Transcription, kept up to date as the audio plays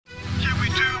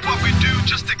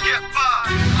just to get by.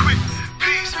 Quick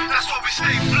peace, that's why we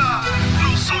stay fly.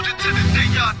 Real soldier to the day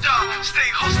I die. Stay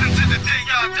hustling to the day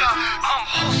I die. I'm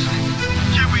hustling.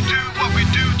 Yeah, we do what we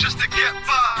do just to get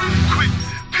by. Quick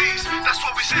peace, that's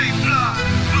why we stay fly.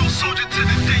 Real soldier to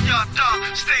the day I die.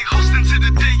 Stay hustling to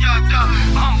the day I die.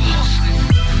 I'm hustling.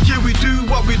 Yeah, we do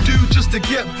what we do just to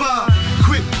get by.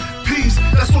 Quick peace,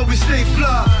 that's why we stay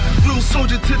fly. Real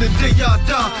soldier to the day I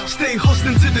die. Stay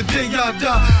hustling to the day I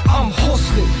die. I'm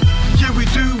hustling. Yeah, we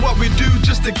do what we do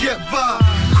just to get by.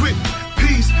 Quick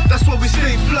peace, that's why we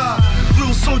stay fly.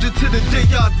 Real soldier to the day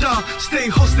I die. Stay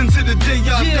hustling to the day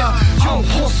I die. I'm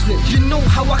hustling, you know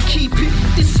how I keep it.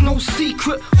 It's no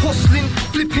secret, hustling,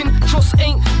 flipping. Trust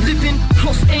ain't living,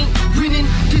 plus ain't winning.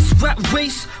 This rap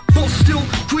race, but still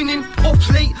grinning. Off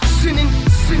late, sinning.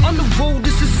 On the road,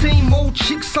 it's the same old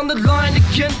chicks on the line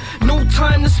again. No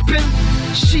time to spend.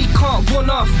 She can't run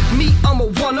off, me, I'm a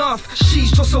one-off.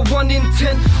 She's just a 1 in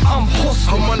 10. I'm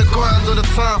hustling. I'm on the grind all the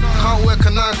time, can't work a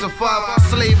 9 to 5.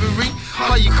 Slavery,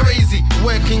 are you crazy?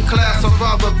 Working class, I'd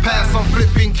rather pass. I'm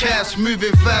flipping cash,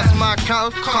 moving fast. My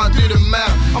account can't do the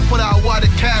math. I put out a wad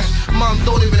of cash, mom,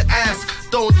 don't even ask.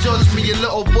 Don't judge me, your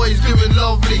little boy's doing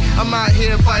lovely. I'm out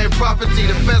here buying property,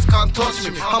 the feds can't touch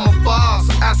me. I'm a boss,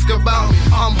 ask about me,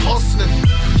 I'm hustling.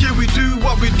 Yeah, we do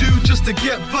what we do just to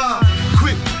get by.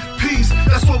 Quick peace,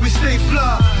 that's why we stay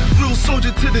fly. Real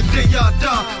soldier to the day I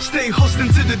die. Stay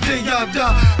hustling to the day I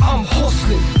die. I'm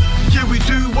hustling. Yeah, we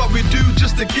do what we do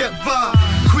just to get by.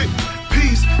 Quick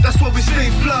peace, that's why we stay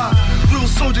fly. Real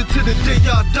soldier to the day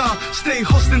I die. Stay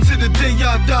hustling to the day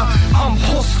I die. I'm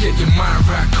hustling. Get your mind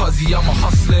right, cuzzy, I'm a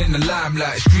hustler in the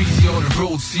limelight. It's greasy on the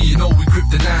road, see you know we grip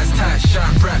the nines tight.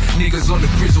 Shine bright, niggas on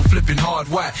the grizzle flipping hard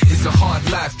white. It's a hard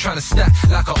life, trying to stack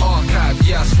like an archive.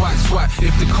 Yeah, swipe,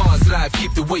 if the car's live,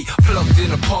 keep the weight plugged in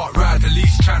a part ride.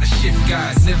 Police trying to shift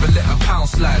guys, never let a pound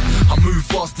slide. I move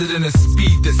faster than the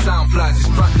speed that sound flies. It's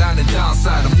front line and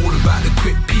downside, I'm all about the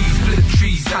quick peas. Flip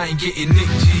trees, I ain't getting Nick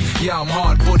G. Yeah, I'm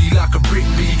hard body like a brick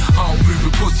B. I don't move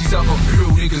with pussies, I got real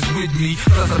niggas with me.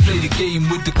 Plus I play the game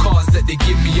with the cards that they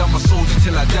give me. I'm a soldier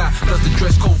till I die, plus the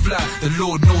dress code fly. The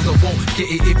Lord knows I won't get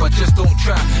it if I just don't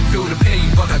try. Feel the pain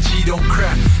but I G don't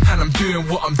cry. And I'm doing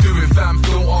what I'm doing fam,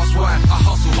 don't ask why. I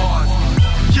hustle hard.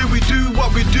 Yeah, we do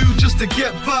what we do just to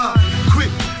get by.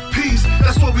 Quick peace,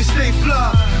 that's why we stay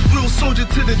fly. Real soldier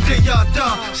to the day I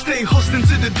die. Stay hustling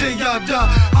to the day I die.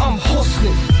 I'm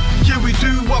hustling. Yeah, we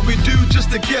do what we do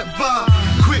just to get by.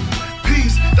 Quick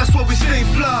peace, that's why we stay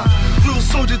fly. Real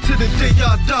soldier to the day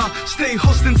I die. Stay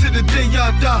hustling to the day I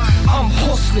die. I'm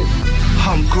hustling.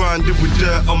 I'm grinding with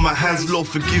dirt on my hands, Lord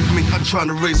forgive me. I'm trying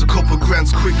to raise a couple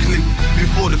grands quickly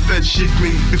before the feds shift me.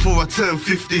 Before I turn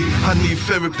 50, I need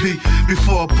therapy.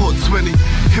 Before I put 20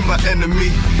 in my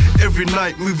enemy. Every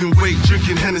night moving weight,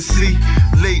 drinking Hennessy.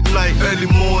 Late night, early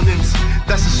mornings.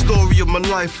 That's the story of my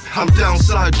life. I'm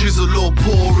downside, drizzle all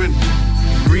pouring.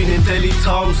 Reading daily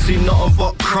times, see nothing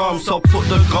but crumbs. So I put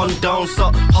the gun down,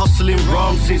 start hustling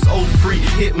round since 03.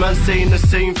 Hitman saying the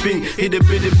same thing. It a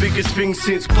bit the biggest thing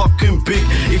since fucking big.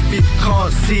 If you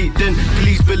can't see it, then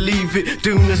please believe it.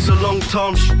 Doing this a long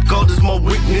time, God is my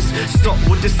witness. Stop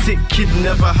with the sick kid,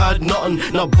 never had nothing.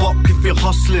 Now buck if you're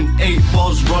hustling, 8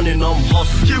 bars running, I'm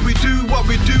hustling. Yeah, we do what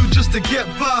we do just to get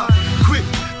by. Quick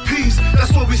peace,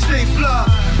 that's why we stay fly.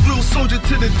 Real soldier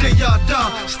to the day I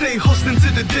die. Stay hustling to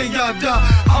the day I die.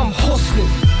 I'm hustling.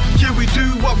 Yeah, we do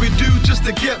what we do just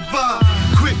to get by.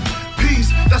 Quick peace,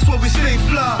 that's why we stay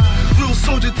fly. Real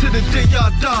soldier to the day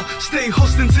I die. Stay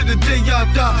hustling to the day I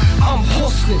die. I'm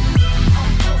hustling.